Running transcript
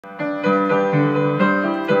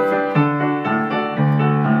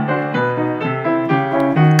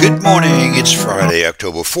Good morning. It's Friday,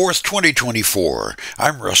 October 4th, 2024.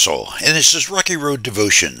 I'm Russell, and this is Rocky Road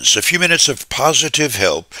Devotions, a few minutes of positive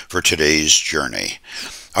help for today's journey.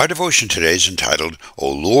 Our devotion today is entitled, O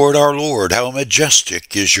Lord, our Lord, how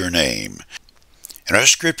majestic is your name. And our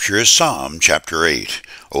scripture is Psalm chapter 8.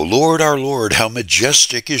 O Lord, our Lord, how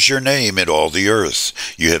majestic is your name in all the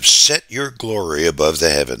earth. You have set your glory above the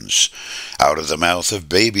heavens. Out of the mouth of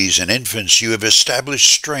babies and infants you have established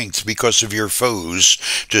strength because of your foes,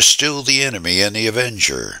 to still the enemy and the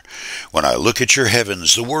avenger. When I look at your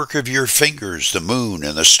heavens, the work of your fingers, the moon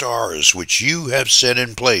and the stars which you have set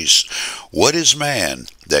in place, what is man,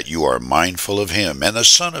 that you are mindful of him, and the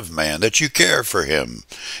Son of Man, that you care for him?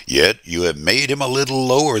 Yet you have made him a little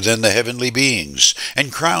lower than the heavenly beings,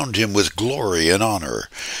 and crowned him with glory and honor.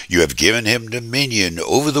 You have given him dominion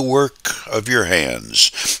over the work of your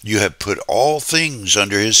hands. You have put all things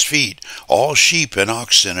under his feet, all sheep and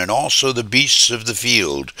oxen, and also the beasts of the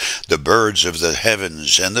field, the birds of the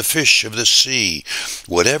heavens, and the fish of the sea,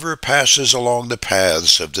 whatever passes along the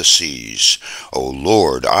paths of the seas. O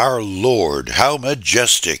Lord, our Lord, how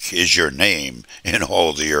majestic is your name in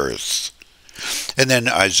all the earth. And then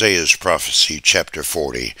Isaiah's prophecy, chapter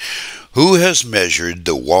 40. Who has measured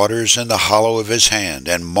the waters in the hollow of his hand,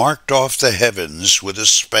 and marked off the heavens with a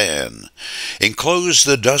span, enclosed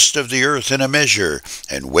the dust of the earth in a measure,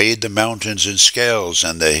 and weighed the mountains in scales,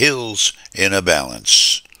 and the hills in a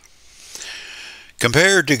balance?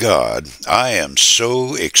 Compared to God, I am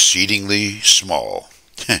so exceedingly small.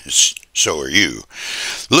 So are you.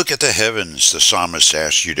 Look at the heavens, the psalmist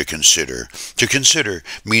asks you to consider. To consider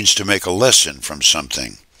means to make a lesson from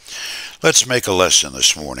something. Let's make a lesson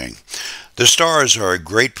this morning. The stars are a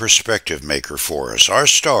great perspective maker for us. Our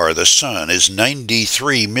star, the sun, is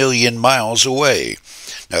 93 million miles away.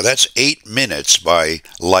 Now that's 8 minutes by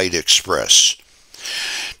light express.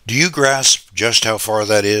 Do you grasp just how far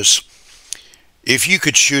that is? If you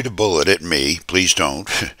could shoot a bullet at me, please don't,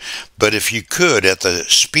 but if you could at the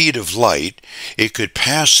speed of light, it could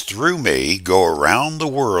pass through me, go around the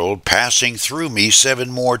world, passing through me 7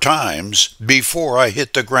 more times before I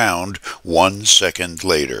hit the ground 1 second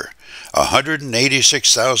later.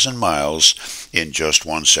 186,000 miles in just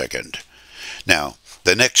 1 second. Now,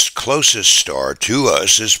 the next closest star to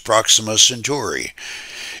us is Proxima Centauri.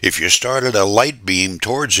 If you started a light beam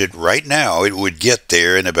towards it right now, it would get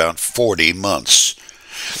there in about 40 months.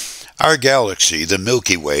 Our galaxy, the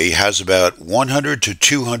Milky Way, has about 100 to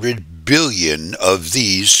 200 billion of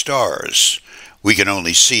these stars. We can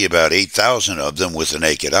only see about 8,000 of them with the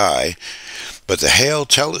naked eye, but the Hale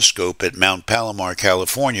telescope at Mount Palomar,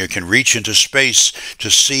 California, can reach into space to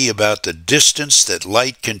see about the distance that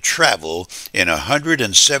light can travel in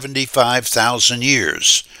 175,000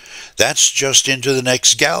 years. That's just into the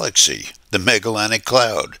next galaxy, the Magellanic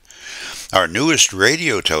Cloud. Our newest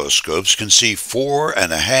radio telescopes can see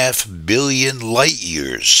 4.5 billion light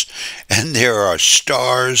years, and there are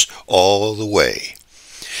stars all the way.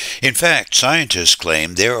 In fact, scientists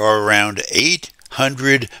claim there are around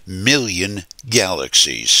 800 million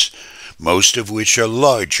galaxies, most of which are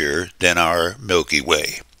larger than our Milky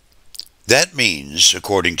Way. That means,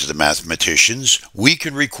 according to the mathematicians, we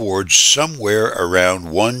can record somewhere around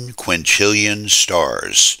 1 quintillion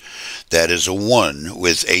stars. That is a 1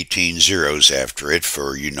 with 18 zeros after it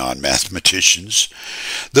for you non-mathematicians.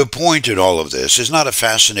 The point in all of this is not a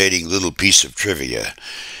fascinating little piece of trivia.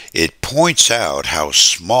 It points out how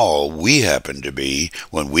small we happen to be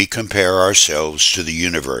when we compare ourselves to the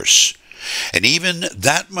universe. And even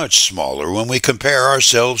that much smaller when we compare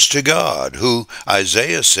ourselves to God, who,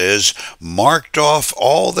 Isaiah says, marked off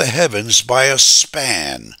all the heavens by a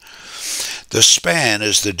span. The span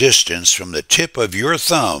is the distance from the tip of your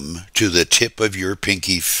thumb to the tip of your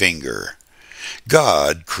pinky finger.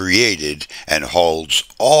 God created and holds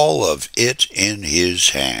all of it in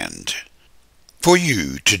his hand. For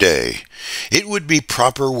you today, it would be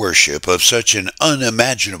proper worship of such an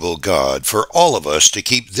unimaginable God for all of us to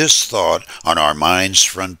keep this thought on our mind's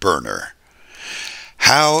front burner.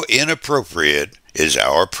 How inappropriate is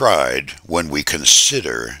our pride when we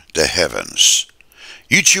consider the heavens.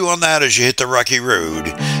 You chew on that as you hit the rocky road.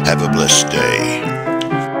 Have a blessed day.